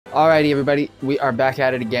Alrighty, everybody, we are back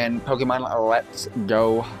at it again. Pokemon Let's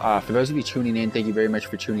Go. For those of you tuning in, thank you very much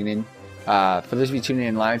for tuning in. For those of you tuning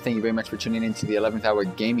in live, thank you very much for tuning in to the 11th Hour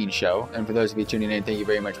Gaming Show. And for those of you tuning in, thank you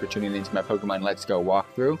very much for tuning in to my Pokemon Let's Go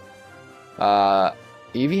walkthrough.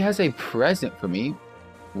 Eevee has a present for me.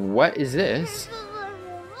 What is this?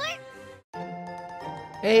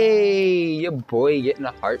 Hey, your boy getting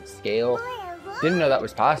a heart scale. Didn't know that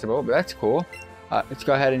was possible, but that's cool. Let's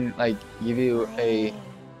go ahead and give you a...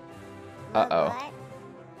 Uh-oh.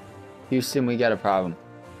 Houston, we got a problem.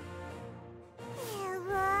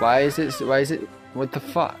 Why is it, what the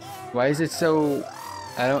fuck? Why is it so,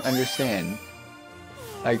 I don't understand.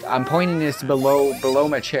 I'm pointing this below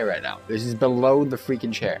my chair right now. This is below the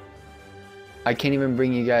freaking chair. I can't even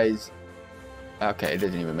bring you guys, okay, it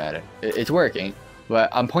doesn't even matter. It's working, but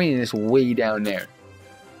I'm pointing this way down there.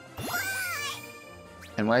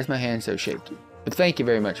 And why is my hand so shaky? But thank you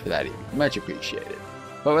very much for that, Evie. Much appreciated.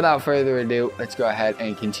 But without further ado, let's go ahead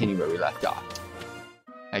and continue where we left off.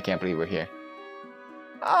 I can't believe we're here.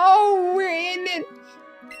 Oh, we're in it!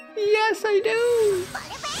 Yes, I do!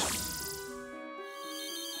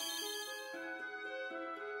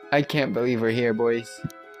 I can't believe we're here, boys.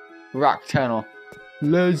 Rock tunnel.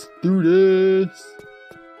 Let's do this!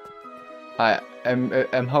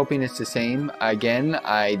 I'm hoping it's the same. Again,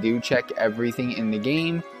 I do check everything in the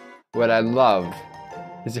game. What I love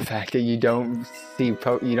is the fact that you don't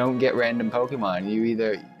get random Pokemon.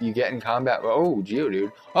 You get in combat. Oh,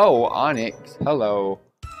 Geodude. Oh, Onyx. Hello.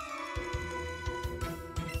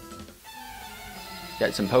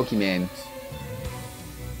 Got some Pokemans.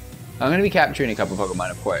 I'm gonna be capturing a couple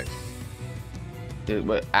Pokemon, of course.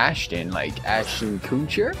 What, Ashton? Like Ashton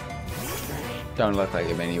Kutcher? Don't look like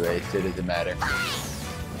him anyways, so it doesn't matter.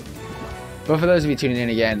 But for those of you tuning in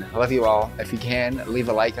again, I love you all. If you can, leave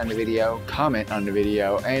a like on the video, comment on the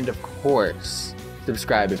video, and of course,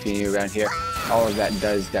 subscribe if you're new around here. All of that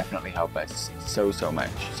does definitely help us so much.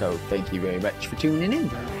 So thank you very much for tuning in.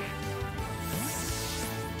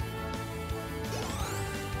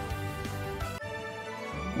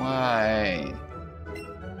 Why?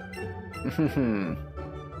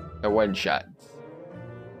 The one shots.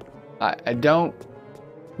 I don't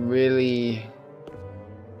really...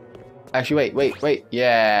 Actually, wait.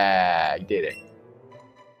 Yeah, I did it.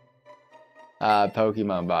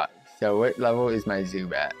 Pokemon box. So what level is my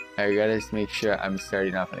Zubat? I gotta make sure I'm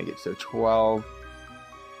starting off when I get so 12.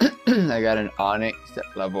 I got an Onyx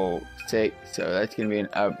at level 6, so that's gonna be an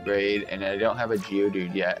upgrade. And I don't have a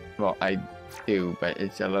Geodude yet. Well, I do, but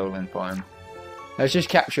it's a lowland form. Let's just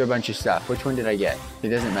capture a bunch of stuff. Which one did I get? It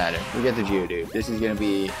doesn't matter. We get the Geodude. This is gonna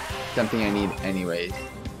be something I need anyways.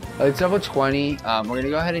 It's level 20. We're going to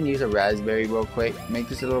go ahead and use a Raspberry real quick. Make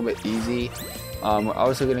this a little bit easy. We're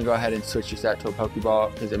also going to go ahead and switch this out to a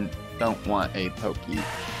Pokeball because I don't want a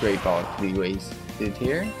Great Ball to be wasted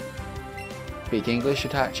here. Speak English,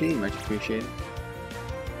 Hitachi. Much appreciated.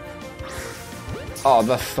 Oh,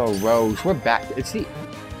 the throws. We're back. It's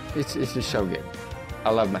just so good.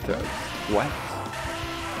 I love my throws. What?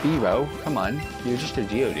 Hero? Come on. You're just a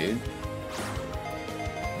Geodude.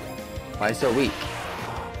 Why so weak?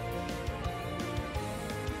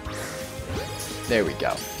 There we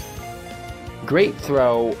go. Great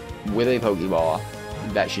throw with a Pokeball.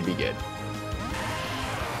 That should be good.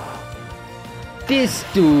 This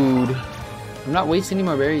dude. I'm not wasting any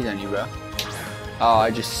more berries on you, bro. Oh,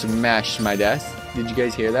 I just smashed my desk. Did you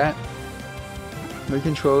guys hear that? My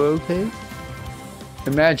controller okay?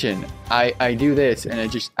 Imagine I do this and I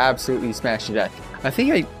just absolutely smashed the desk. I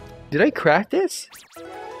think did I crack this?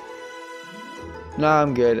 No,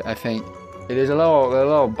 I'm good, I think. It is a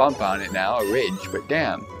little bump on it now, a ridge, but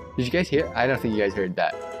damn. Did you guys hear? I don't think you guys heard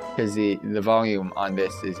that. Because the volume on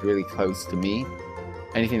this is really close to me.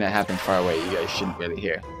 Anything that happens far away, you guys shouldn't really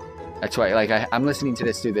hear. That's why, I'm listening to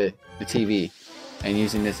this through the TV and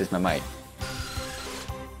using this as my mic.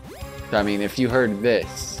 So, I mean, if you heard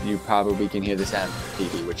this, you probably can hear the sound of the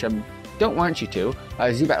TV, which I don't want you to.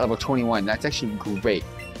 Zubat level 21, that's actually great.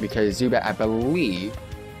 Because Zubat, I believe,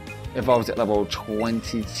 evolves at level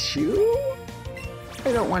 22?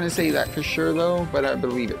 I don't want to say that for sure though, but I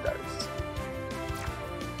believe it does.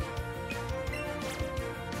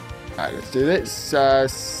 Alright, let's do this.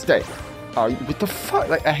 Stay. Oh, what the fuck?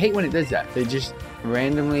 I hate when it does that. They just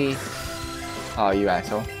randomly... Oh, you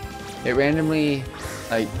asshole. It randomly,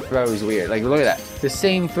 throws weird. Look at that. The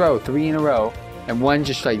same throw 3 in a row, and one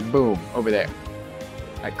just boom, over there.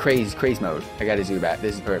 Craze mode. I got a Zubat.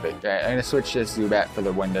 This is perfect. Alright, I'm gonna switch this Zubat for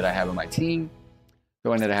the one that I have on my team. The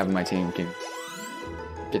one that I have on my team can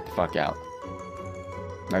get the fuck out.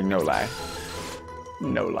 No lie.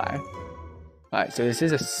 No lie. Alright, so this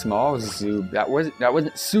is a small zoo. That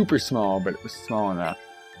wasn't super small, but it was small enough.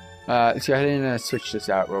 Let's go ahead and switch this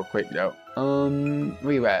out real quick though.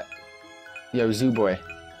 Where you at? Yo, zoo boy.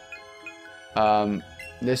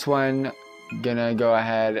 This one gonna go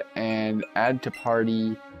ahead and add to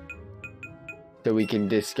party so we can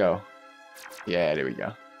disco. Yeah, there we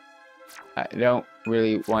go. I don't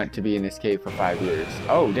really want to be in this cave for 5 years.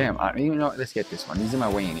 Oh damn, I don't even know. Let's get this one. He's in my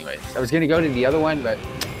way anyways. I was gonna go to the other one, but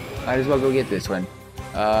might as well go get this one.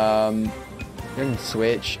 Then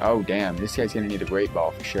switch. Oh damn, this guy's gonna need a great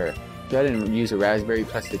ball for sure. Go ahead and use a raspberry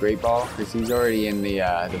plus the great ball because he's already in the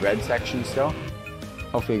red section still.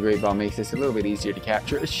 Hopefully a great ball makes this a little bit easier to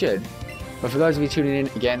capture. It should. But for those of you tuning in,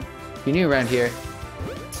 again, if you're new around here,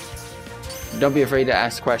 don't be afraid to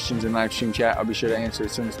ask questions in live stream chat. I'll be sure to answer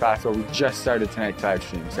as soon as possible. We just started tonight's live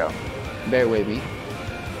stream, so bear with me.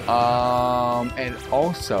 And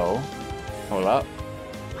also, hold up.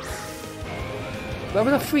 That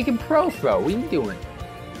was a freaking pro throw. What are you doing?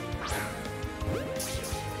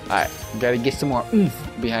 Alright, gotta get some more oomph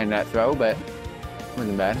behind that throw, but it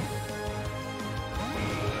wasn't bad.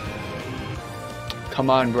 Come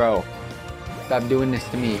on, bro. Stop doing this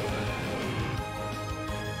to me.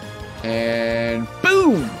 And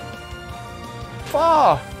boom!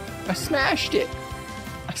 Oh! I smashed it!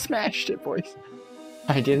 I smashed it, boys.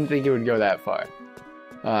 I didn't think it would go that far.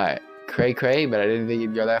 Alright, cray, but I didn't think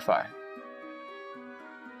it'd go that far.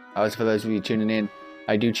 As for those of you tuning in,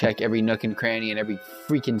 I do check every nook and cranny and every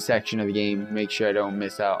freaking section of the game. Make sure I don't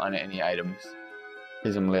miss out on any items.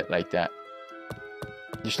 Because I'm lit like that.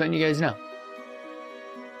 Just letting you guys know.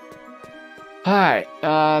 Alright,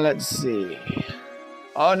 let's see.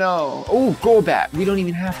 Oh no. Oh, Golbat. We don't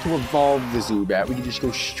even have to evolve the Zubat. We can just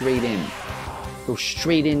go straight in. Go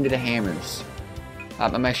straight into the hammers.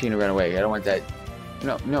 I'm actually going to run away. I don't want that.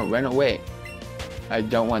 No, run away. I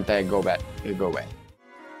don't want that Golbat to go away.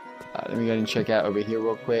 Let me go ahead and check out over here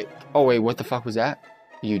real quick. Oh wait, what the fuck was that?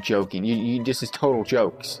 You joking. This is total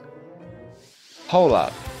jokes. Hold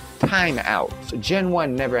up. Time out. So Gen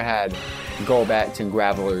 1 never had Golbats and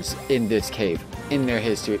Gravelers in this cave in their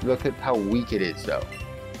history. Look at how weak it is though.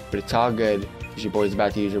 But it's all good because your boy's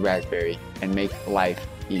about to use a raspberry and make life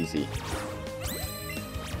easy.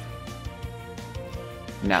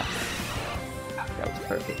 Now. That was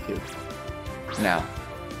perfect too. Now.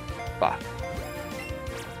 Fuck.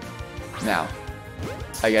 Now.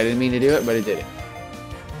 Like I didn't mean to do it, but it did it.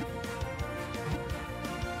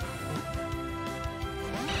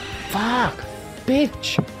 Fuck!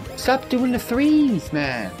 Bitch! Stop doing the threes,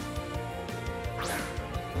 man!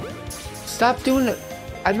 Stop doing the...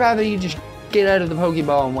 I'd rather you just get out of the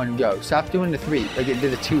Pokeball in one go. Stop doing the three. Like it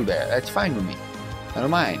did the two there. That's fine with me. I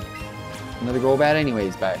don't mind. Another Golbat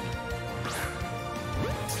anyways, bye.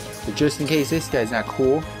 But just in case this guy's not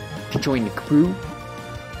cool to join the crew,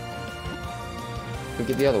 look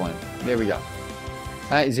at the other one. There we go.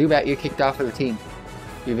 Alright, Zubat, you're kicked off of the team.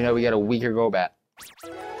 Even though we got a weaker Golbat.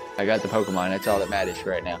 I got the Pokemon, that's all that matters for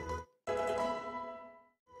right now.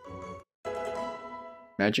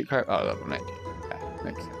 Magic card? Oh, level 19. Okay,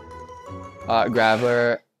 makes sense.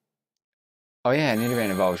 Graveler. Oh yeah,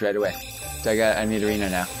 Nidoran evolves right away. So I got a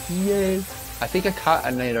Nidorina now. Yes! I think I caught a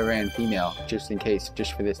Nidoran female, just in case,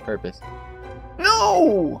 just for this purpose.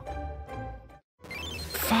 No!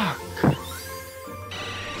 Fuck.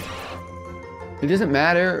 It doesn't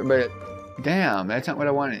matter, but damn, that's not what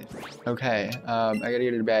I wanted. Okay, I gotta go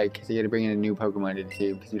to the bag because I gotta bring in a new Pokemon to the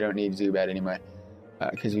team because we don't need Zubat anymore.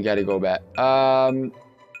 Because we gotta go back.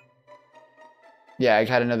 Yeah, I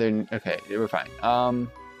got another. Okay, we're fine.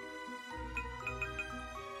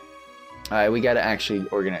 Alright, we gotta actually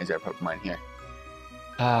organize our Pokemon here.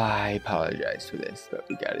 I apologize for this, but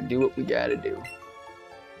we gotta do what we gotta do.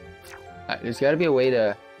 Alright, there's gotta be a way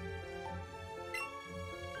to.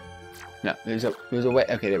 No, there's a way.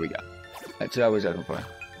 Okay, there we go. That's what I was looking for.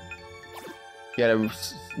 You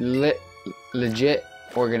gotta legit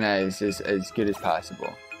organize this as good as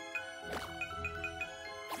possible.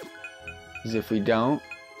 Because if we don't,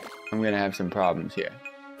 I'm gonna have some problems here.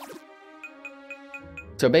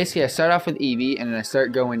 So basically, I start off with Eevee, and then I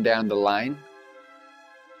start going down the line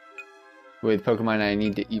with Pokemon I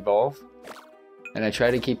need to evolve, and I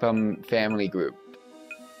try to keep them family grouped.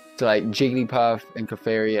 So like Jigglypuff and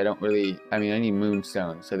Clefairy, I don't really, I need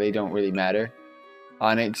Moonstone, so they don't really matter.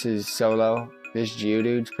 Onix is solo. This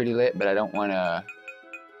Geodude's pretty lit, but I don't want to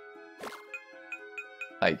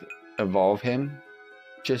like evolve him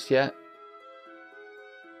just yet.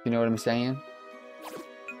 You know what I'm saying?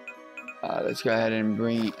 Let's go ahead and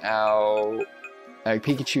bring out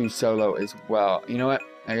Pikachu solo as well. You know what?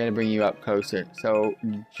 I gotta bring you up closer. So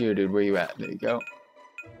Geodude, where you at? There you go.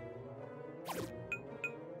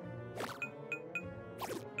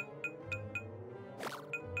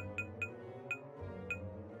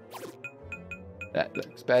 That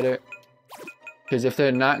looks better. Because if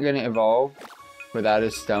they're not going to evolve without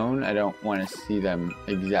a stone, I don't want to see them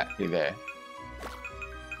exactly there.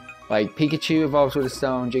 Like, Pikachu evolves with a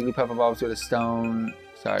stone, Jigglypuff evolves with a stone.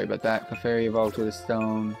 Sorry about that. Clefairy evolves with a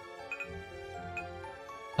stone.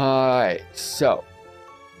 Alright, so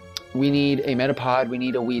we need a Metapod, we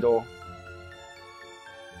need a Weedle.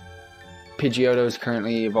 Pidgeotto is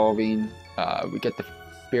currently evolving. We get the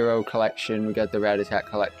Spearow collection, we got the Rattata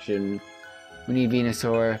collection. We need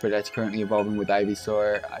Venusaur, but that's currently evolving with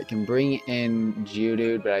Ivysaur. I can bring in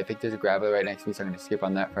Geodude, but I think there's a Graveler right next to me, so I'm going to skip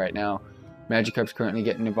on that for right now. Magikarp's currently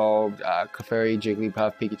getting evolved. Clefairy,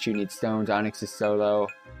 Jigglypuff, Pikachu needs stones. Onix is solo.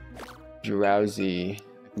 Drowsy,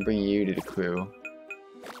 I can bring you to the crew.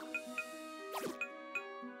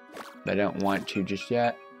 But I don't want to just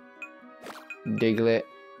yet. Diglett,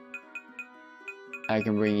 I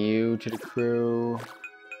can bring you to the crew.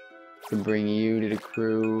 I can bring you to the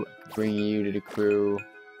crew. I can bring you to the crew.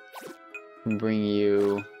 I can bring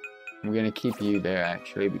you. I'm gonna keep you there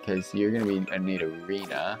actually because you're gonna be in need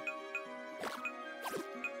arena.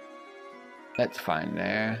 That's fine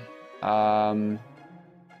there.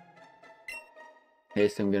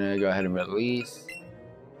 Yes, I'm gonna go ahead and release.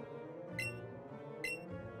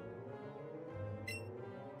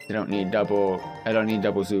 I don't need double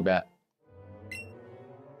Zubat.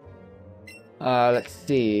 Let's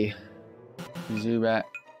see. Zubat,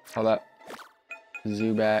 hold up.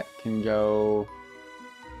 Zubat can go.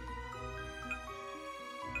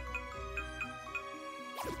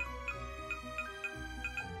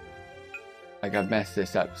 Like, I've messed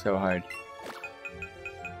this up so hard.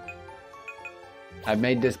 I've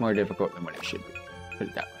made this more difficult than what it should be. Put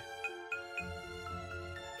it that way.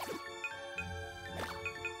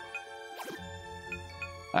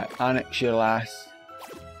 Alright, Onix, your last.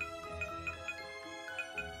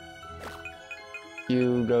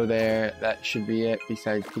 You go there. That should be it.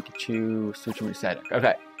 Besides Pikachu, switch him to Psyduck.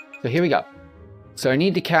 Okay, so here we go. So I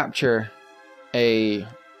need to capture a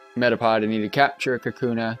Metapod. I need to capture a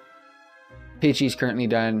Kakuna. Pidgey's currently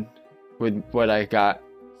done with what I got.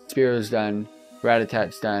 Spearow's done.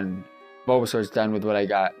 Rattatat's done. Bulbasaur's done with what I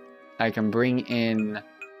got. I can bring in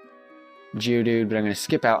Geodude, but I'm going to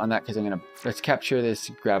skip out on that because let's capture this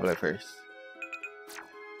Graveler first.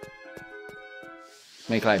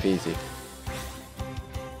 Make life easy.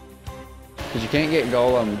 Because you can't get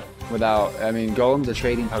Golem without, I mean, Golem's a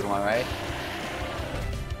trading Pokemon, right?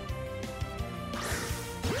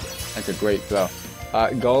 That's a great throw.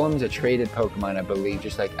 Golem's a traded Pokemon, I believe,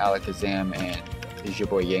 just like Alakazam and is your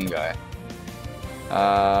boy Gengar.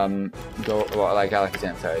 Well, like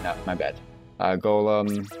Alakazam, sorry, no, my bad.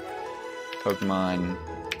 Golem, Pokemon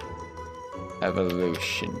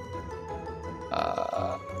Evolution.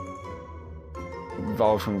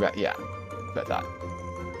 Evolve from, yeah, that's that.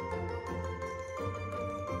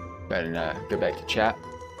 Go ahead and go back to chat.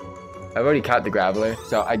 I've already caught the Graveler,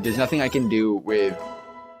 so there's nothing I can do with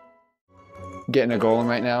getting a Golem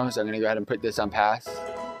right now, so I'm going to go ahead and put this on pass.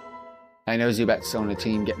 I know Zubat's still on the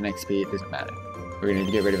team, getting XP, it doesn't matter. We're going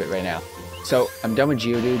to get rid of it right now. So, I'm done with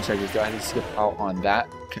Geodude, so I just go ahead and skip out on that.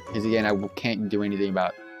 Because again, I can't do anything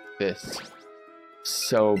about this.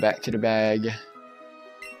 So, back to the bag.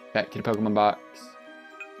 Back to the Pokemon box.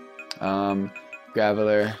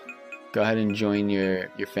 Graveler, go ahead and join your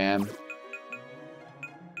fam.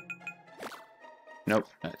 Nope,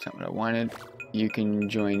 that's not what I wanted. You can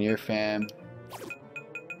join your fam.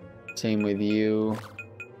 Same with you.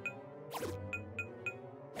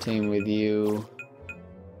 Same with you.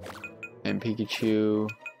 And Pikachu.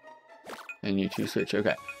 And you two switch.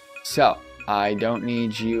 Okay. So, I don't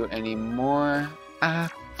need you anymore. I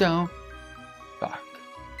don't. Fuck.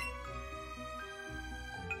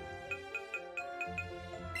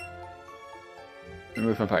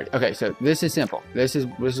 Remove from party. Okay, so this is simple. This is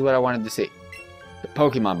what I wanted to see. The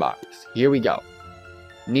Pokemon box. Here we go.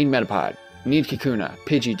 Need Metapod. Need Kakuna.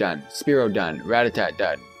 Pidgey done. Spearow done. Rattata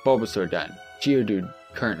done. Bulbasaur done. Geodude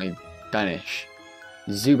currently done-ish.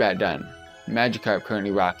 Zubat done. Magikarp currently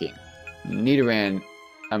rocking. Nidoran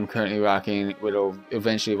I'm currently rocking. Will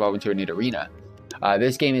eventually evolve into a Nidorina.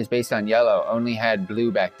 This game is based on Yellow. Only had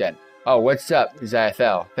Blue back then. Oh, what's up,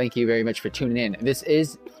 Zathel? Thank you very much for tuning in. This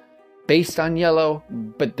is based on Yellow,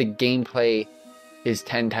 but the gameplay is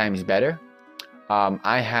 10 times better.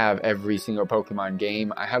 I have every single Pokemon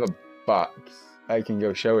game. I have a box. I can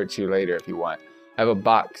go show it to you later if you want. I have a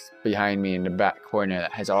box behind me in the back corner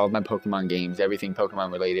that has all of my Pokemon games, everything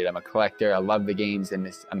Pokemon related. I'm a collector. I love the games,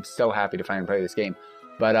 and I'm so happy to finally play this game.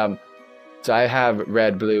 But so I have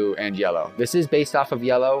Red, Blue, and Yellow. This is based off of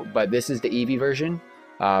Yellow, but this is the Eevee version.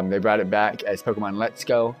 They brought it back as Pokemon Let's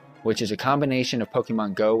Go. which is a combination of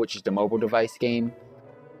Pokemon Go, which is the mobile device game,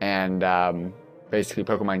 and basically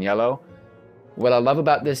Pokemon Yellow. What I love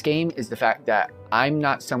about this game is the fact that I'm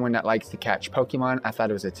not someone that likes to catch Pokemon. I thought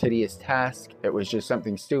it was a tedious task. It was just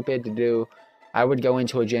something stupid to do. I would go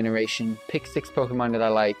into a generation, pick 6 Pokemon that I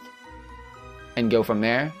like, and go from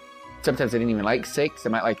there. Sometimes I didn't even like 6. I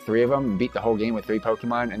might like 3 of them and beat the whole game with 3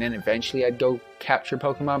 Pokemon, and then eventually I'd go capture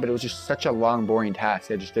Pokemon, but it was just such a long, boring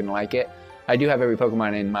task. I just didn't like it. I do have every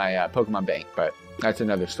Pokemon in my Pokemon bank, but that's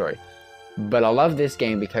another story. But I love this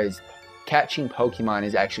game because catching Pokemon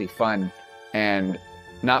is actually fun, and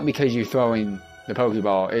not because you're throwing the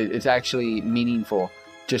Pokeball. It's actually meaningful,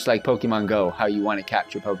 just like Pokemon Go, how you want to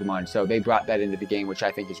capture Pokemon. So they brought that into the game, which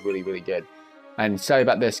I think is really, really good. And sorry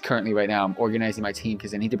about this currently right now. I'm organizing my team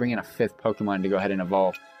because I need to bring in a 5th Pokemon to go ahead and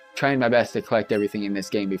evolve. Trying my best to collect everything in this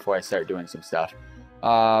game before I start doing some stuff.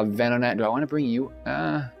 Venonat, do I want to bring you?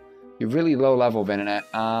 You're really low level, Venonat.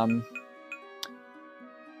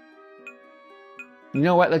 You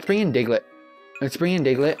know what? Let's bring in Diglett. Let's bring in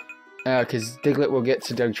Diglett. Because Diglett will get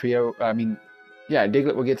to Dugtrio. Yeah,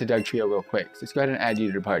 Diglett will get to Dugtrio real quick. So let's go ahead and add you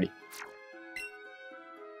to the party.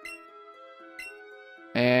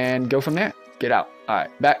 And go from there. Get out. Alright,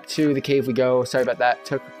 back to the cave we go. Sorry about that.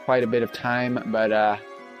 Took quite a bit of time, but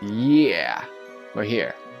yeah, we're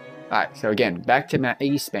here. Alright, so again, back to my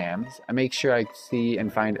A spams. I make sure I see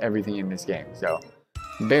and find everything in this game. So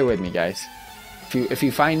bear with me, guys. If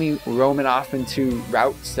you find me roaming off into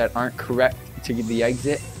routes that aren't correct to get the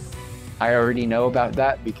exit, I already know about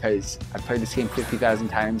that because I've played this game 50,000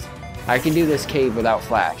 times. I can do this cave without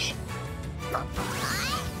flash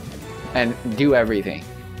and do everything.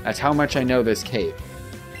 That's how much I know this cave.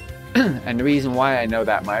 And the reason why I know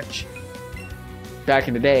that much, back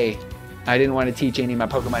in the day, I didn't want to teach any of my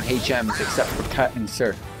Pokemon HMs except for Cut and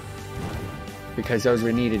Surf, because those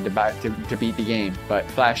were needed to beat the game, but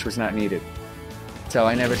Flash was not needed. So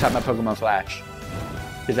I never taught my Pokemon Flash.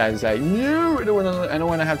 Because I was like, no, I don't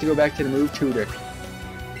want to have to go back to the move tutor.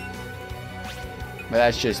 But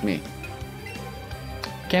that's just me.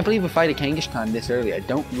 Can't believe we fight a Kangaskhan this early. I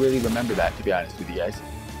don't really remember that, to be honest with you guys.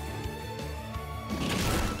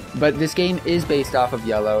 But this game is based off of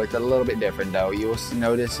Yellow. It's a little bit different though. You'll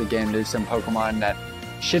notice again there's some Pokemon that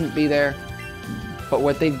shouldn't be there. But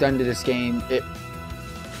what they've done to this game,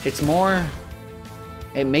 it's more,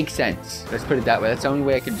 it makes sense. Let's put it that way. That's the only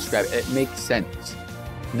way I can describe it. It makes sense.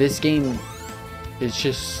 This game is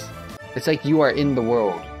just, it's like you are in the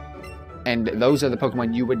world. And those are the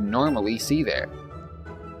Pokemon you would normally see there.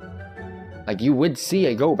 Like you would see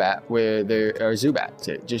a Golbat where there are Zubats.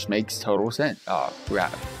 It just makes total sense. Oh,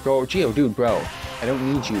 crap. Bro, Geodude, bro. I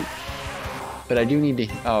don't need you. But I do need to...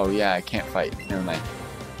 Oh, yeah, I can't fight. Never mind.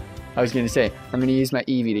 I was going to say, I'm going to use my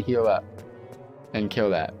Eevee to heal up. And kill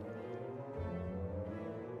that.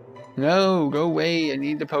 No, go away. I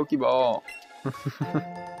need the Pokeball.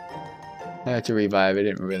 I had to revive. I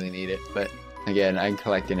didn't really need it. But, again, I'm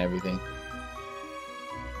collecting everything.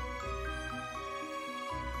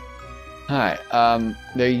 Alright,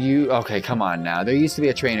 okay, come on now. There used to be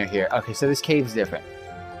a trainer here. Okay, so this cave's different.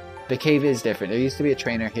 The cave is different. There used to be a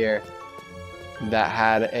trainer here that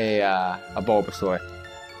had a Bulbasaur.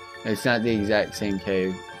 It's not the exact same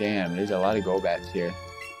cave. Damn, there's a lot of Golbats here,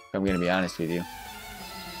 if I'm gonna be honest with you.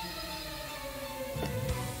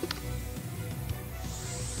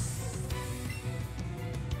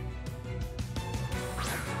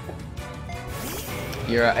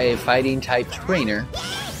 You're a fighting type trainer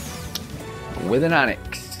with an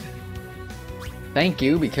Onix. Thank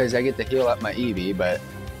you, because I get to heal up my Eevee, but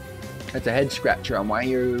that's a head scratcher on why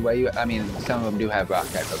you, I mean, some of them do have rock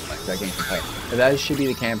type Pokemon, so I can't complain. But that should be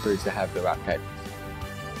the campers that have the rock type.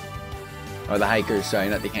 Or the hikers, sorry,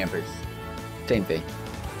 not the campers. Same thing.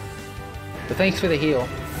 But thanks for the heal,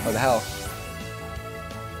 or the health.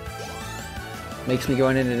 Makes me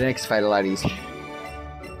going into the next fight a lot easier.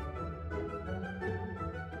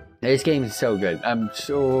 This game is so good. I'm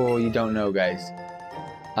so, you don't know, guys.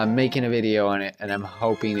 I'm making a video on it, and I'm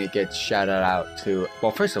hoping it gets shouted out to...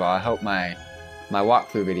 Well, first of all, I hope my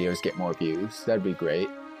walkthrough videos get more views. That'd be great.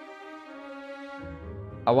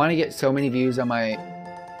 I want to get so many views on my...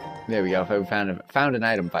 There we go. I found an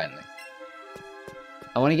item finally.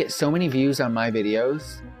 I want to get so many views on my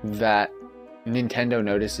videos that Nintendo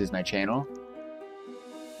notices my channel.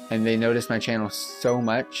 And they notice my channel so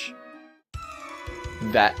much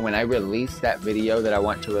that when I release that video that I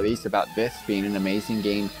want to release about this being an amazing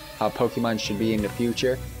game, how Pokemon should be in the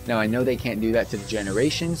future. Now I know they can't do that to the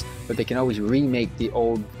generations, but they can always remake the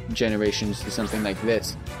old generations to something like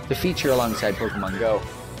this to feature alongside Pokemon Go.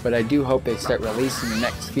 But I do hope they start releasing the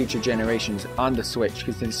next future generations on the Switch,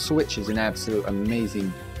 because the Switch is an absolute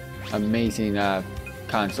amazing amazing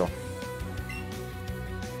console.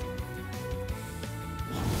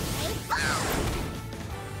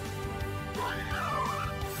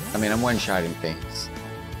 I mean, I'm one-shotting things.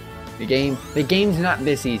 The game's not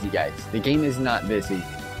this easy, guys. The game is not this easy.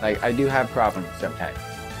 Like, I do have problems sometimes.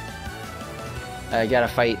 I gotta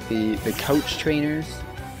fight the coach trainers.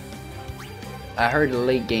 I heard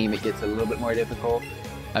late game it gets a little bit more difficult.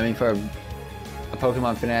 I mean, for a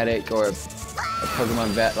Pokemon fanatic or a Pokemon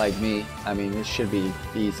vet like me, I mean, this should be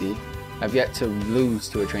easy. I've yet to lose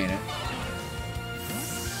to a trainer.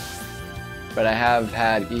 But I have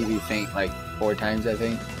had Eevee faint like 4 times, I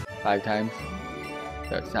think. 5 times.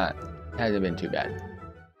 So it hasn't been too bad.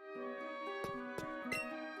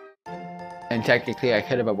 And technically I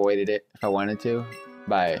could have avoided it if I wanted to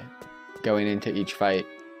by going into each fight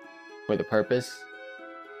with a purpose.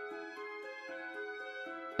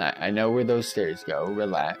 I know where those stairs go,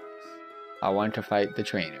 relax. I want to fight the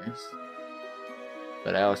trainers.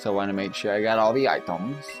 But I also want to make sure I got all the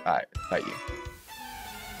items. Alright, fight you.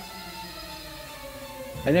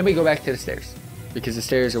 And then we go back to the stairs. Because the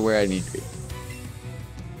stairs are where I need to be.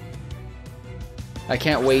 I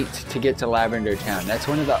can't wait to get to Lavender Town. That's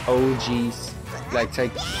one of the OGs. That's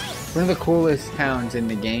like one of the coolest towns in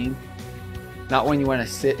the game. Not one you want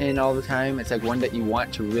to sit in all the time. It's like one that you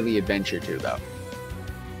want to really adventure to, though.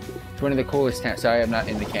 It's one of the coolest towns. Sorry, I'm not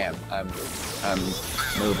in the camp. I'm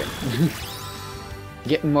moving.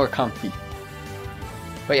 Getting more comfy.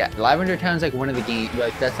 But yeah, Lavender Town's like one of the game.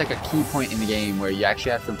 Like that's like a key point in the game where you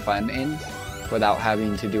actually have some fun in, without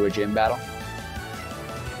having to do a gym battle.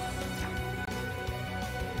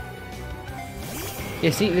 Yeah,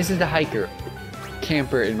 see, this is the hiker.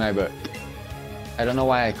 Camper in my book. I don't know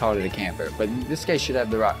why I called it a camper, but this guy should have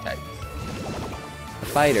the rock types. The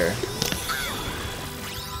fighter.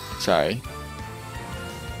 Sorry.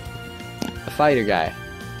 The fighter guy.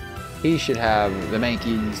 He should have the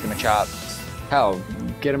Mankeys, the Machops. Hell,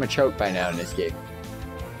 get him a choke by now in this game.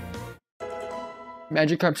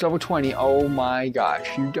 Magikarp's level 20. Oh my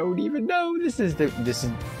gosh, you don't even know.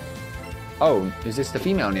 Oh, is this the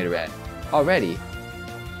female Nidoran? Already.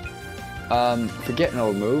 Forget an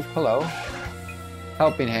old move. Hello.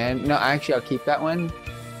 Helping Hand. No, actually, I'll keep that one.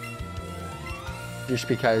 Just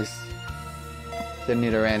because the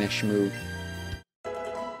Nidoranish move.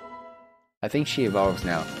 I think she evolves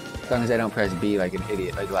now. As long as I don't press B like an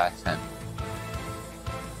idiot like last time.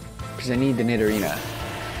 Because I need the Nidorina.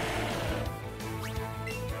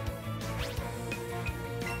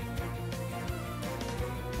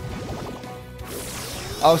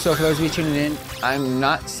 Also, for those of you tuning in, I'm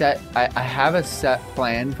not set. I have a set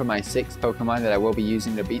plan for my 6 Pokemon that I will be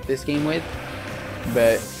using to beat this game with.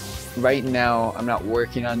 But right now, I'm not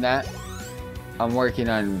working on that. I'm working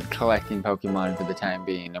on collecting Pokemon for the time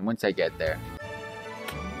being. And once I get there,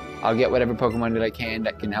 I'll get whatever Pokemon that I can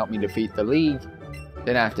that can help me defeat the League.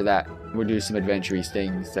 Then after that, we'll do some adventurous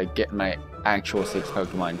things like getting my actual 6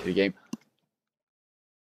 Pokemon to the game.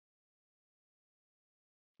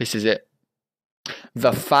 This is it.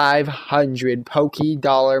 The 500 Poké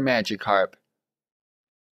Dollar Magikarp.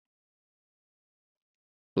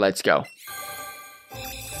 Let's go.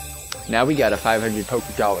 Now we got a 500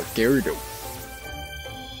 Poké Dollar Gyarados.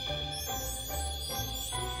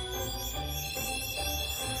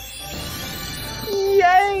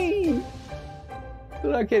 Yay!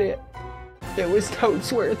 Look at it. It was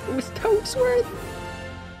totes worth. It was totes worth.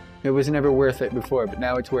 It was never worth it before, but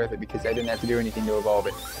now it's worth it because I didn't have to do anything to evolve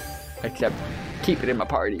it. Except keep it in my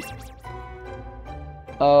party.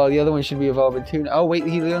 Oh, the other one should be evolving too. Oh, wait,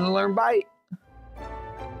 he's gonna learn Bite.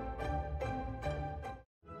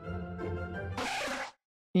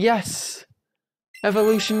 Yes!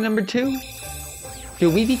 Evolution number 2.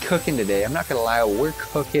 Dude, we be cooking today. I'm not gonna lie, we're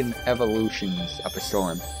cooking evolutions up a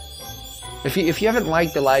storm. If you haven't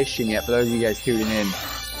liked the live stream yet, for those of you guys tuning in,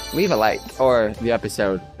 leave a like. Or the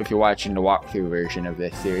episode if you're watching the walkthrough version of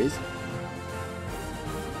this series.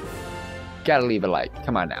 Gotta leave a like.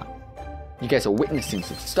 Come on now. You guys are witnessing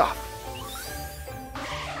some stuff.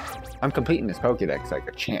 I'm completing this Pokédex like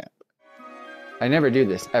a champ. I never do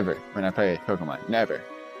this ever when I play Pokemon. Never.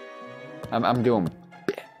 I'm doing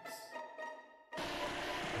bits.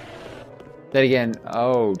 Then again,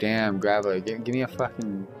 oh damn, Graveler, give me a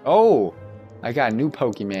fucking. Oh, I got new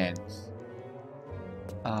Pokemons.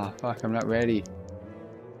 Ah, fuck, I'm not ready.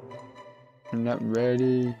 I'm not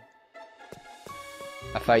ready.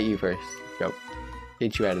 I'll fight you first. Go.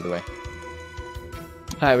 Get you out of the way.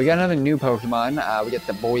 Alright, we got another new Pokemon. We got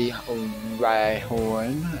the boy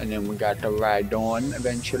Rhyhorn, and then we got the Rhydon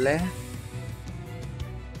eventually.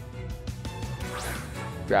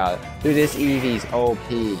 Dude, this Eevee's OP.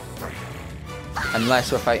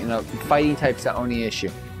 Unless we're fighting up. Fighting type's the only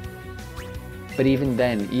issue. But even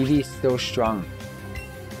then, Eevee is still strong.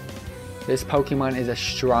 This Pokemon is a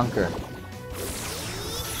stronger.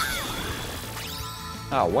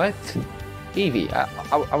 Oh, what? Eevee,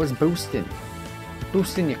 I was boosting.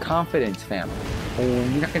 Boosting your confidence, fam. Oh,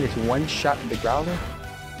 you're not gonna just one-shot the Growler?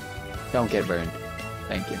 Don't get burned.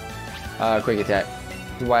 Thank you. Quick attack.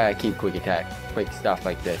 This is why I keep quick attack. Quick stuff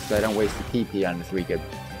like this, so I don't waste the TP on the 3 good.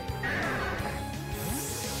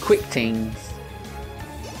 Quick tings.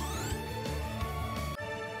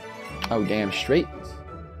 Oh, damn, straight.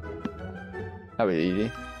 That was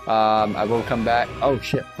easy. I will come back. Oh,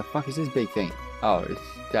 shit. The fuck is this big thing? Oh, it's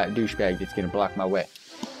that douchebag that's gonna block my way.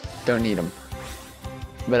 Don't need him.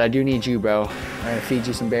 But I do need you, bro. I'm gonna feed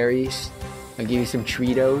you some berries. I'll give you some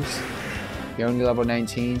Treatos. You're only level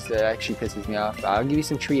 19, so that actually pisses me off. I'll give you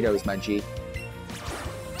some Treatos, my G.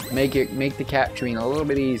 Make the capturing a little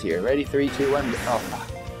bit easier. Ready? 3, 2, 1. Oh, fuck.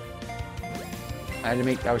 I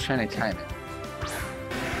was trying to time it.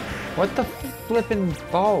 What the flippin'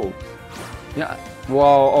 balls? Yeah.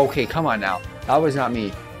 Whoa, okay, come on now. That was not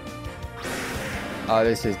me. Oh,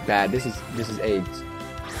 this is bad. This is AIDS.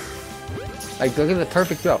 Like, look at the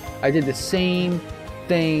perfect throw. I did the same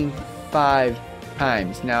thing 5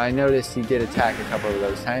 times. Now, I noticed he did attack a couple of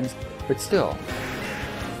those times, but still.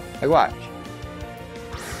 Like, watch.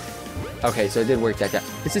 Okay, so it did work that time.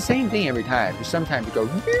 It's the same thing every time. Just sometimes it goes.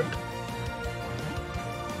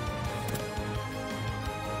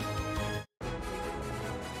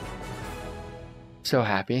 So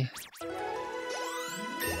happy.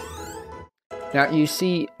 Now, you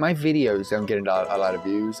see, my videos don't get a lot of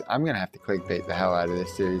views. I'm gonna have to clickbait the hell out of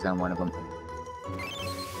this series on one of them.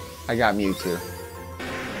 I got Mewtwo.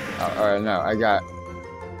 Or no, I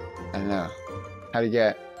don't know. How to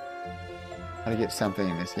get something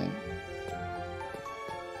in this game.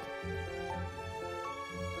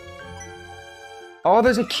 Oh,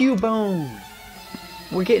 there's a Cubone!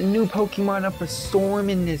 We're getting new Pokemon up a storm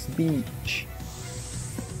in this beach.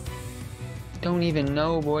 Don't even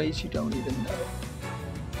know, boys. You don't even know.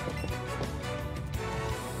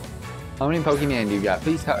 How many Pokemon do you got?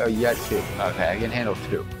 Please tell. Oh, you got 2. Okay, I can handle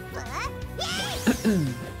 2.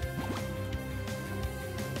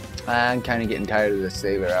 I'm kind of getting tired of the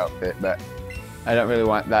Sailor outfit, but I don't really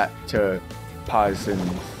want that to pause and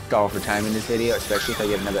stall for time in this video, especially if I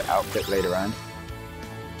get another outfit later on.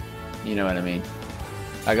 You know what I mean?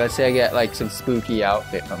 Like, let's say I get like some spooky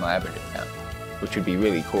outfit from Labrador Town, which would be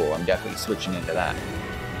really cool. I'm definitely switching into that.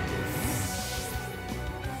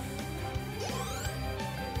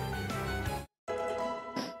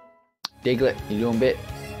 Diglett, you doing bits?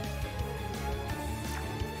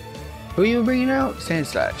 Who are you bringing out?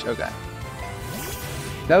 Sandslash, okay.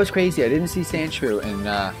 That was crazy. I didn't see Sandshrew in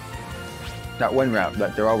that one route,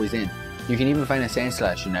 but they're always in. You can even find a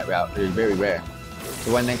Sandslash in that route. They're very rare.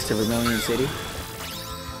 The one next to Vermilion City.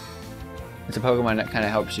 It's a Pokemon that kind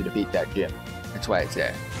of helps you defeat that gym. That's why it's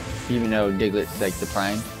there. Even though Diglett's like the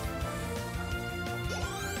prime.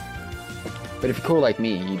 But if you're cool like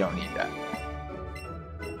me, you don't need that.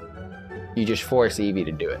 You just force Eevee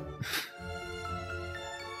to do it.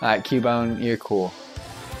 Alright, Cubone, you're cool.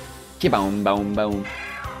 Cubone, bone, bone.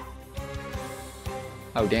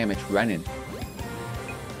 Oh damn, it's running.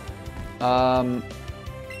 I'm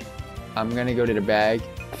gonna go to the bag,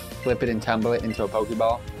 flip it and tumble it into a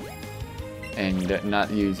Pokeball, and not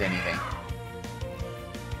use anything.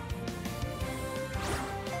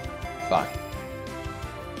 Fuck.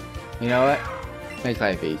 You know what? Make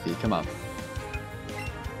life easy, come on.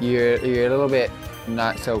 You're a little bit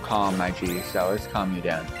not so calm, my G, so let's calm you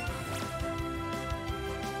down.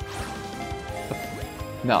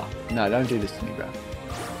 No, don't do this to me, bro.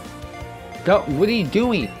 Don't, what are you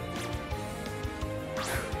doing?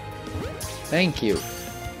 Thank you.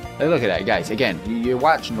 Hey, look at that, guys. Again, you're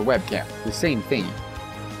watching the webcam. The same thing.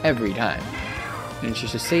 Every time. And it's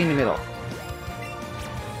just to stay in the middle.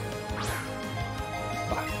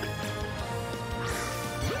 Fuck.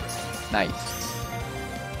 Nice.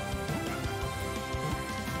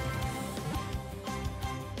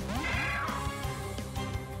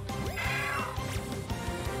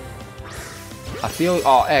 I feel,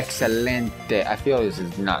 oh, excelente. I feel this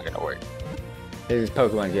is not gonna work. This is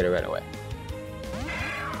Pokemon get it right away.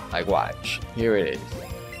 Like, watch. Here it is.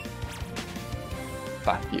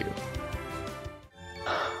 Fuck you.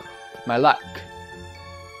 My luck.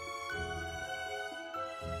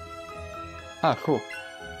 Oh, cool.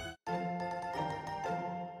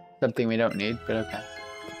 Something we don't need, but okay.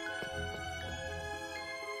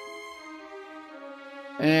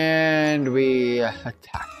 And we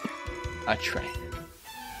attack a train.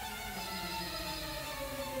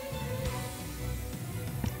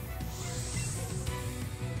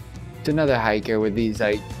 It's another hiker with these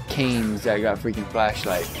like canes that got freaking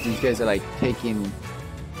flashlights. These guys are like taking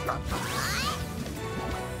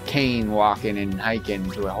cane walking and hiking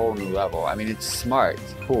to a whole new level. I mean, it's smart,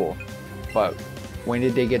 it's cool, but when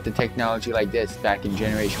did they get the technology like this? Back in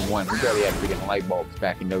Generation 1. We barely had freaking light bulbs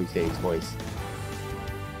back in those days, boys.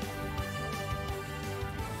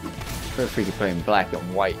 We're freaking playing black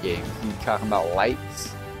and white games. You talking about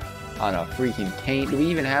lights on a freaking cane? Do we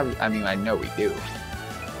even have? I mean, I know we do.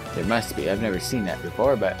 There must be. I've never seen that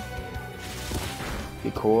before, but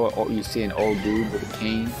be cool. Oh, you see an old dude with a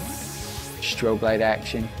cane, strobe light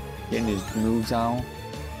action, getting his moves on.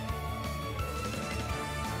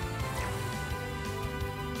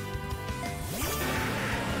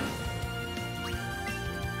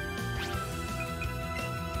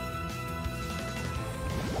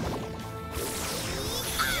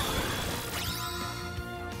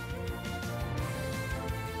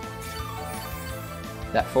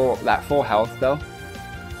 That full health though.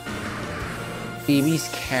 Phoebe's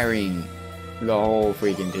carrying the whole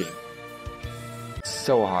freaking team.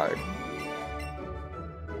 So hard.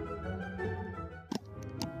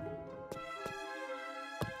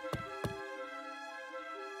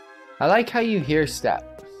 I like how you hear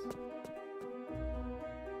steps.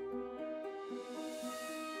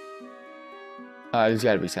 There's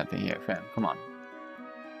gotta be something here, fam. Come on.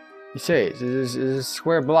 You serious? This is a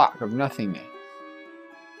square block of nothingness.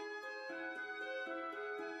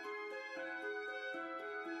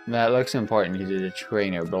 That looks important because there's a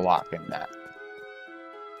trainer blocking that.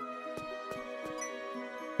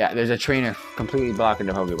 Yeah, there's a trainer completely blocking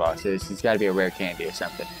the Pokeball, so it's gotta be a rare candy or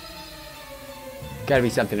something. Gotta be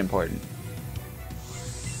something important.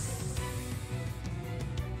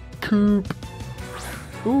 Coop.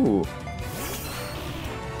 Ooh.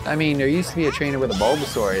 I mean, there used to be a trainer with a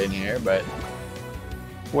Bulbasaur in here, but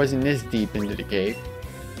wasn't this deep into the cave.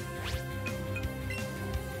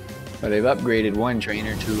 But they've upgraded one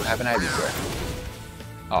trainer to have an Ivysaur.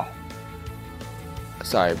 Oh.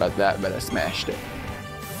 Sorry about that, but I smashed it.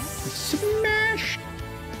 Smash!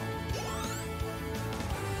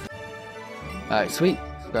 Alright, sweet.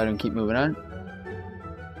 Let's go ahead and keep moving on.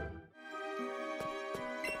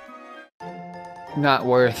 Not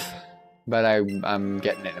worth, but I'm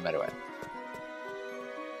getting it no matter what.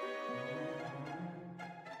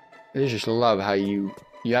 I just love how you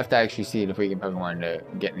have to actually see the freaking Pokemon to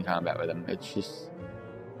get in combat with them. It's just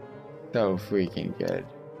so freaking good.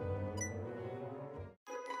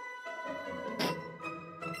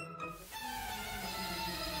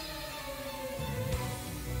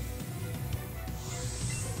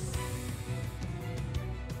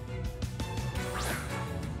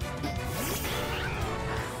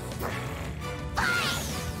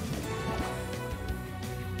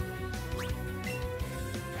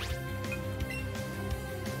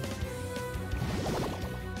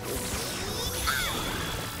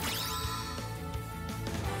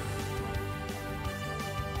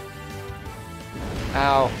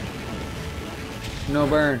 Ow. No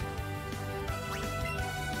burn.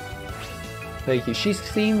 Thank you. She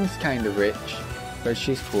seems kind of rich, but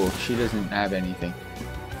she's cool. She doesn't have anything.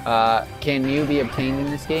 Can Mew be obtained in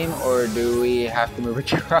this game, or do we have to move a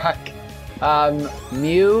truck?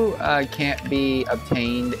 Mew can't be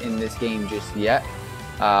obtained in this game just yet.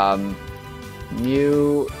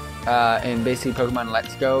 Mew in basically Pokemon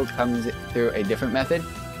Let's Go comes through a different method.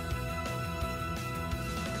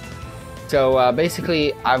 So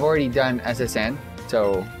basically, I've already done SSN,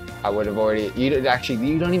 so I would have already. You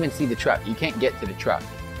don't even see the truck. You can't get to the truck.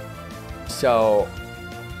 So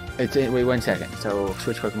it's wait 1 second. So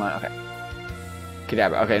switch Pokemon. Okay.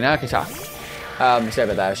 Kadabra. Okay, now I can talk. Sorry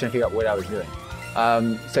about that. I was trying to figure out what I was doing.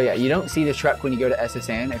 So yeah, you don't see the truck when you go to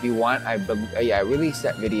SSN. If you want, I released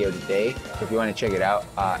that video today. So if you want to check it out,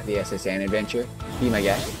 the SSN adventure, be my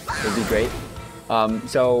guest. It'd be great.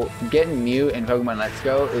 So getting Mew in Pokemon Let's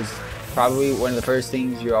Go is probably one of the first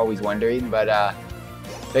things you're always wondering, but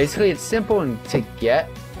basically it's simple to get,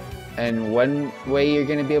 and one way you're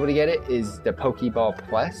going to be able to get it is the Pokeball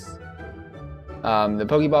Plus. The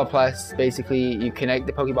Pokeball Plus, basically you connect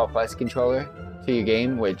the Pokeball Plus controller to your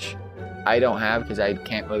game, which I don't have because I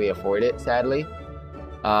can't really afford it, sadly.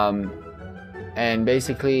 And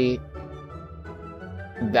basically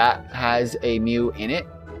that has a Mew in it,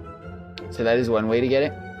 so that is one way to get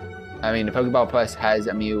it. I mean, the Pokeball Plus has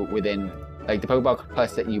a Mew within, like the Pokeball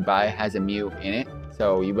Plus that you buy has a Mew in it,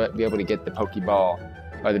 so you will be able to get the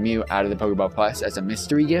Pokeball or the Mew out of the Pokeball Plus as a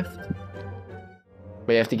mystery gift.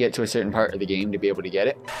 But you have to get to a certain part of the game to be able to get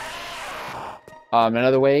it.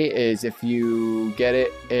 Another way is if you get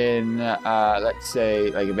it in, let's say,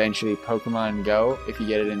 like eventually Pokemon Go, if you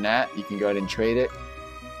get it in that, you can go ahead and trade it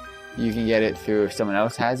you can get it through if someone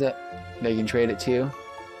else has it. They can trade it to you.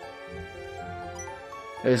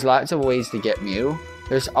 There's lots of ways to get Mew.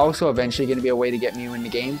 There's also eventually going to be a way to get Mew in the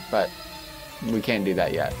game, but we can't do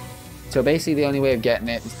that yet. So basically the only way of getting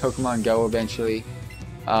it is Pokemon Go eventually.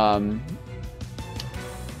 The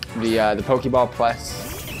Pokeball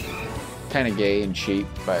Plus, kind of gay and cheap,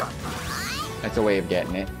 but that's a way of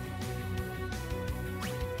getting it.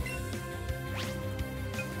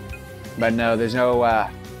 But no, there's no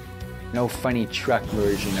no funny truck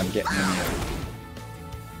version of getting them.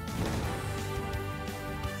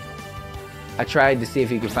 I tried to see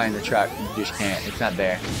if you could find the truck, you just can't. It's not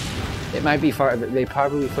there. It might be far. They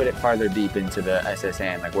probably put it farther deep into the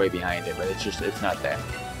SSN, like way behind it, but it's not there.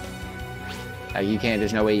 Like you can't.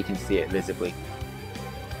 There's no way you can see it visibly.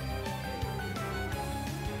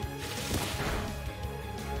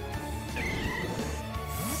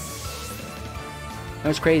 That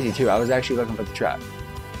was crazy too. I was actually looking for the truck,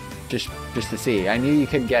 just to see. I knew you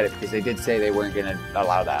couldn't get it because they did say they weren't gonna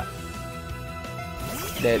allow that.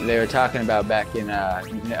 They were talking about back in a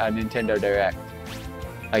Nintendo Direct,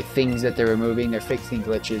 like things that they're removing. They're fixing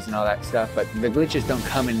glitches and all that stuff, but the glitches don't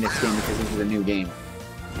come in this game because this is a new game.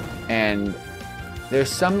 And there's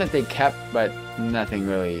some that they kept, but nothing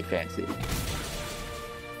really fancy.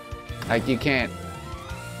 Like you can't,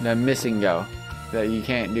 the missing go, that you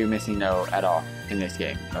can't do missing no at all in this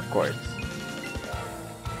game, of course.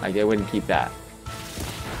 Like they wouldn't keep that.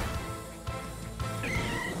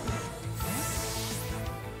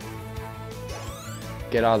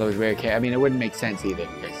 Get all those rare I mean, it wouldn't make sense either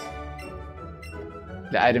because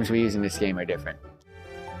the items we use in this game are different.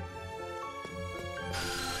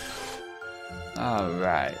 All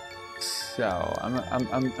right, so I'm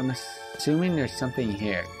assuming there's something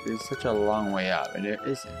here. There's such a long way up, and there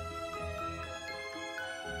isn't.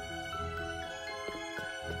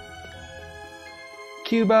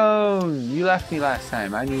 Cubone, you left me last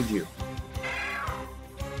time. I need you.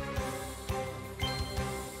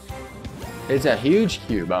 It's a huge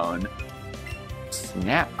Cubone.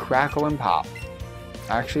 Snap, crackle, and pop.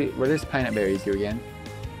 Actually, what does peanut berries do again?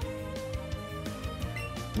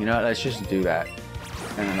 You know what, let's just do that.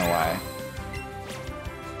 I don't know why.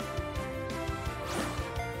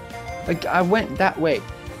 Like, I went that way.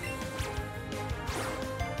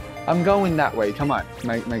 I'm going that way, come on.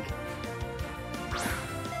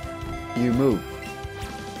 You move.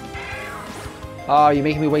 Oh, you're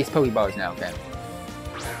making me waste Pokeballs now, okay.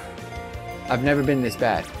 I've never been this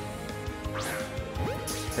bad.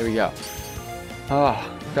 There we go.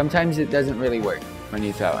 Oh, sometimes it doesn't really work when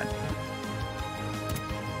you throw it.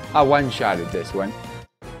 I one-shotted this one.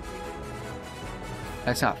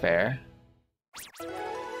 That's not fair.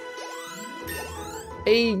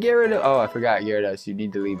 Hey, Gyarados! Oh, I forgot Gyarados. You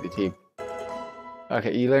need to leave the team.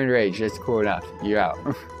 Okay, you learned Rage. That's cool enough. You're out.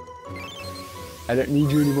 I don't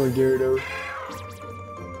need you anymore, Gyarados.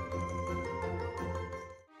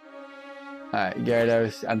 Alright,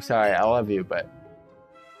 Gyarados, I'm sorry, I love you, but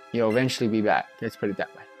you'll eventually be back. Let's put it that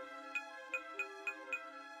way.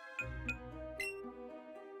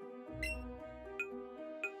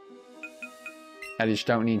 I just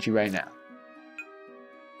don't need you right now.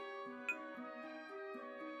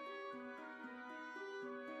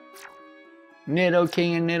 Nido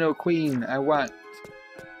King and Nido Queen, I want.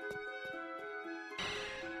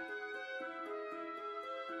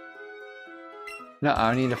 No,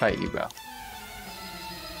 I don't need to fight you, bro.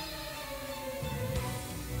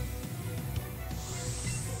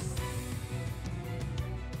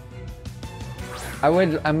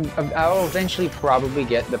 I'll eventually probably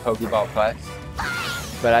get the Pokeball Plus,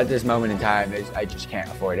 but at this moment in time, I just can't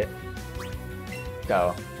afford it.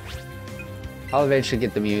 So, I'll eventually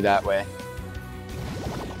get the Mew that way.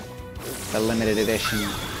 The limited edition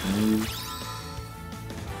Mew.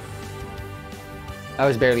 I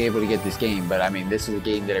was barely able to get this game, but I mean, this is a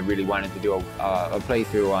game that I really wanted to do a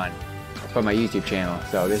playthrough on for my YouTube channel,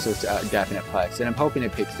 so this was a definite plus, and I'm hoping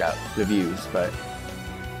it picks up the views, but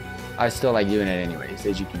I still like doing it anyways,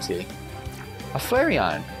 as you can see. A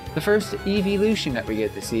Flareon! The first evolution that we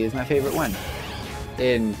get to see is my favorite one.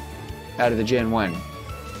 Out of the Gen 1.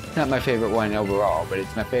 Not my favorite one overall, but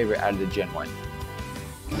it's my favorite out of the Gen 1.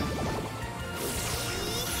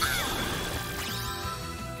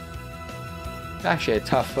 It's actually a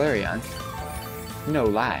tough Flareon. No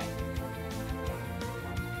lie.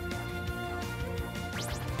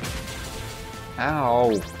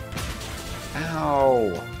 Ow.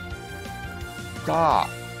 Ow. Stop.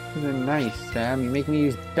 This is nice, Sam. You make me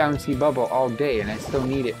use Bouncy Bubble all day, and I still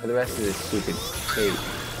need it for the rest of this stupid stage.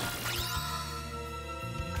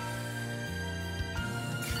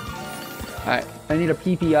 Alright, I need a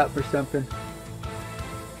PP up or something.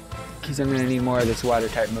 because I'm going to need more of this water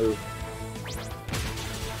type move.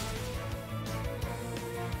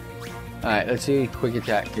 Alright, let's do quick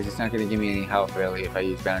attack, because it's not going to give me any health really if I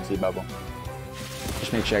use bouncy bubble.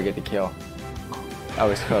 Just make sure I get the kill. I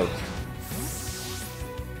was close.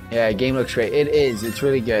 Yeah, game looks great. It is. It's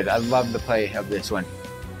really good. I love the play of this one.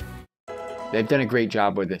 They've done a great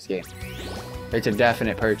job with this game. It's a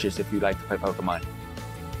definite purchase if you like to play Pokemon.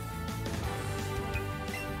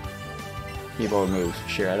 People moves.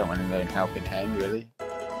 Sure, I don't want to learn Helping Hand, really.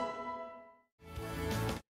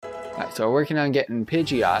 Alright, so we're working on getting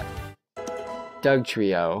Pidgeot,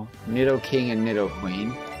 Dugtrio, Nidoking and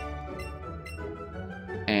Nidoqueen,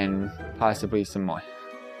 and possibly some more.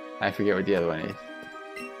 I forget what the other one is.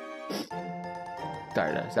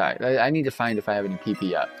 Sorry. I need to find if I have any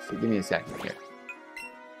PP up, so give me a second here.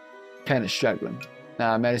 Kind of struggling.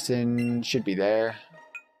 Medicine should be there.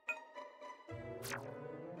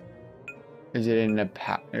 Is it in the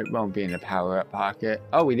it won't be in the power up pocket.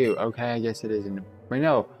 Oh, we do. Okay, I guess it is in the... Wait,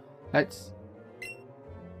 no. That's...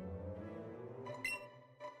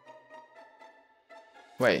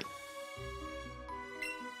 Wait.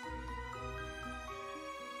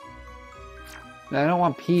 No, I don't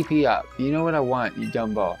want PP up. You know what I want, you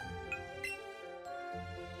dumb ball.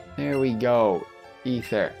 There we go.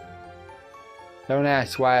 Ether. Don't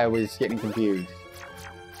ask why I was getting confused.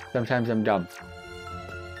 Sometimes I'm dumb.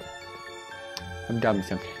 I'm dumb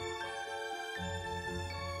sometimes.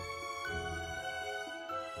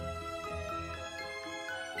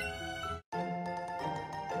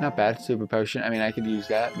 Not bad, super potion. I mean, I could use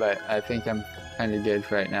that, but I think I'm kind of good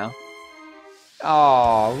for right now.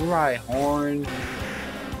 Oh, right, Horn.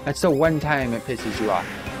 That's the one time it pisses you off.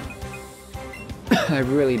 I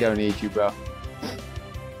really don't need you, bro.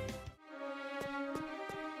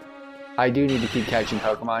 I do need to keep catching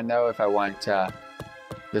Pokemon, though, if I want the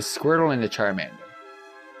Squirtle and the Charmander.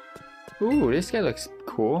 Ooh, this guy looks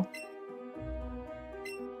cool.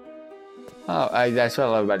 Oh, that's what I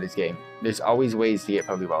love about this game. There's always ways to get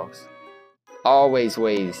Pokeballs. Always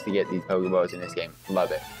ways to get these Pokeballs in this game.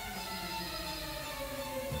 Love it.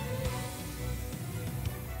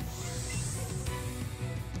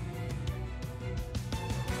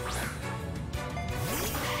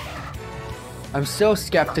 I'm still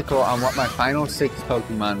skeptical on what my final 6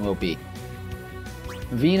 Pokemon will be.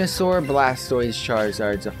 Venusaur, Blastoise,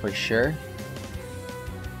 Charizard's a for sure.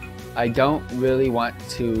 I don't really want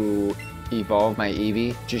to evolve my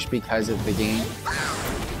Eevee just because of the game.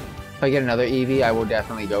 If I get another Eevee, I will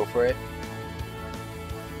definitely go for it.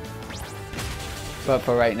 But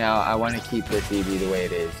for right now, I want to keep this Eevee the way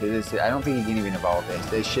it is. I don't think you can even evolve this.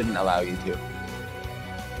 They shouldn't allow you to.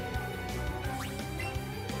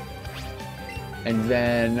 And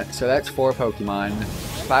then, so that's 4 Pokemon.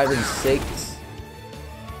 5 and 6.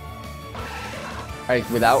 Alright,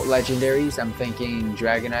 without legendaries, I'm thinking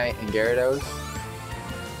Dragonite and Gyarados.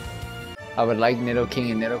 I would like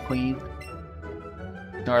Nidoking and Nidoqueen.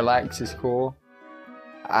 Snorlax is cool.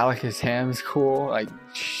 Alakazam's cool. Like,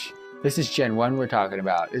 this is Gen 1 we're talking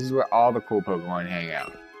about. This is where all the cool Pokemon hang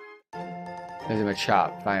out. There's a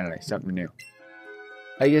Machop, finally, something new.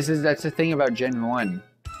 I guess that's the thing about Gen 1.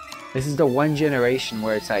 This is the one generation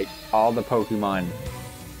where it's like, all the Pokemon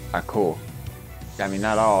are cool. I mean,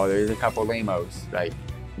 not all, there's a couple lame-os, like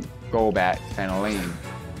Golbat's kinda lame.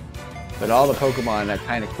 But all the Pokemon are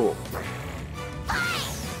kinda cool.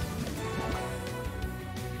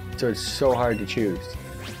 So it's so hard to choose.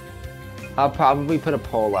 I'll probably put a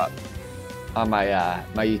poll up on my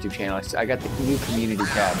my YouTube channel. I got the new community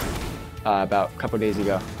tab about a couple days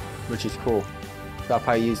ago, which is cool. So I'll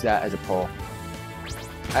probably use that as a poll.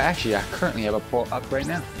 I currently have a poll up right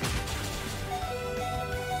now.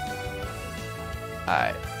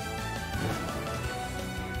 Alright.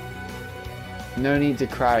 No need to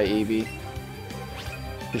cry, Eevee.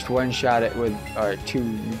 Just one shot it with, or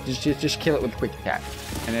two, just kill it with quick attack.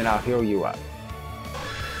 And then I'll heal you up.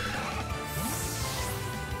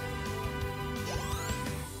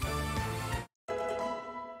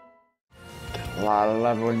 Got a lot of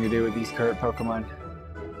leveling to do with these current Pokemon.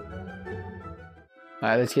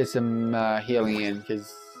 Alright, let's get some healing in,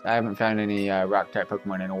 because I haven't found any rock-type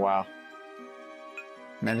Pokemon in a while.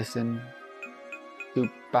 Medicine.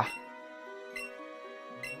 Super.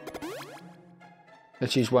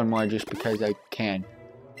 Let's use one more just because I can.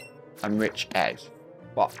 I'm rich as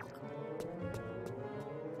fuck.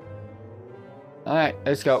 Alright,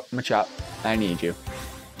 let's go. Machop. I need you.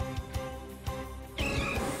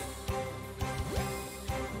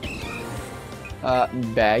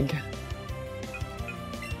 Bag.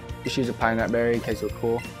 Just use a Pineapple Berry because we're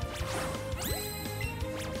cool.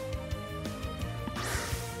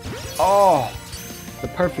 Oh! The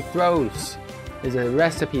perfect throws is a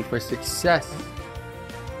recipe for success.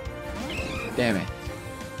 Damn it.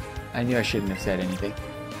 I knew I shouldn't have said anything.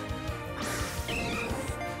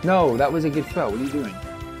 No, that was a good throw. What are you doing?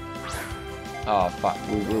 Oh fuck,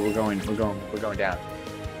 we're going down.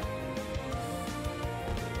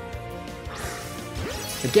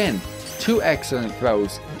 Again, 2 excellent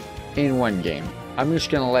throws in one game. I'm just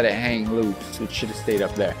gonna let it hang loose. It should have stayed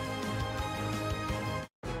up there.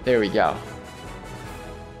 There we go.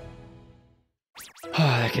 Oh,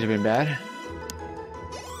 that could have been bad.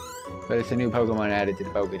 But it's a new Pokemon added to the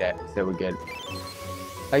Pokédex, so we're good.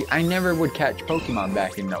 Like, I never would catch Pokemon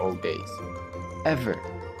back in the old days. Ever.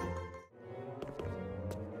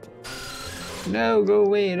 No, go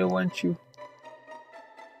away, I don't want you.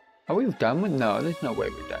 Are we done with? No, there's no way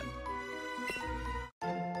we're done.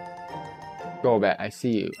 Go back, I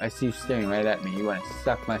see you. I see you staring right at me. You want to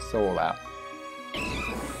suck my soul out.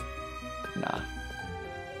 Nah.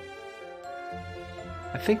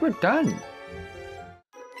 I think we're done.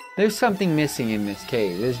 There's something missing in this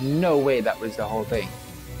cave. There's no way that was the whole thing.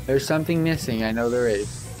 There's something missing, I know there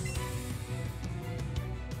is.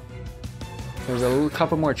 There's a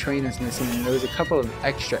couple more trainers missing, and there was a couple of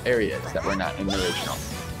extra areas that were not in the original.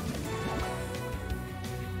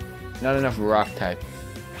 Not enough rock type.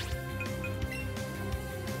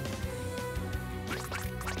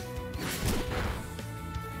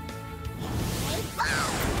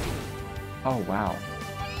 Oh wow.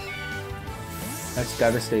 That's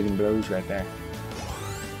devastating blows right there.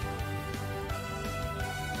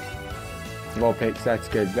 Vulpix, that's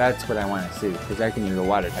good. That's what I want to see, because I can use a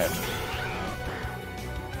water type.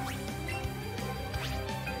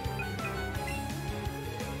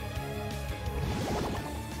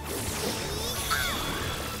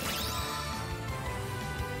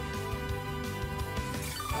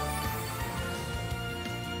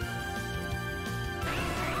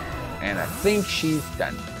 And I think she's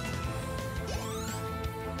done.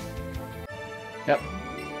 Yep.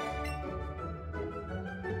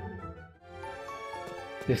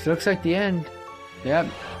 This looks like the end. Yep.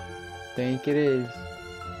 Think it is.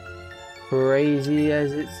 Crazy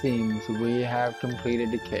as it seems, we have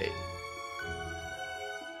completed the cave.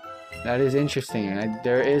 That is interesting.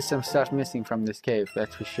 There is some stuff missing from this cave,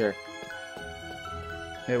 that's for sure.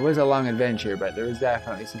 It was a long adventure, but there was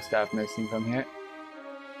definitely some stuff missing from here.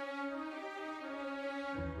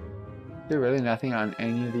 Is there really nothing on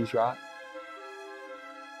any of these rocks?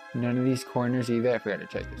 None of these corners either. I forgot to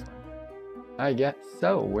check this one. I guess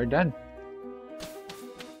so. We're done.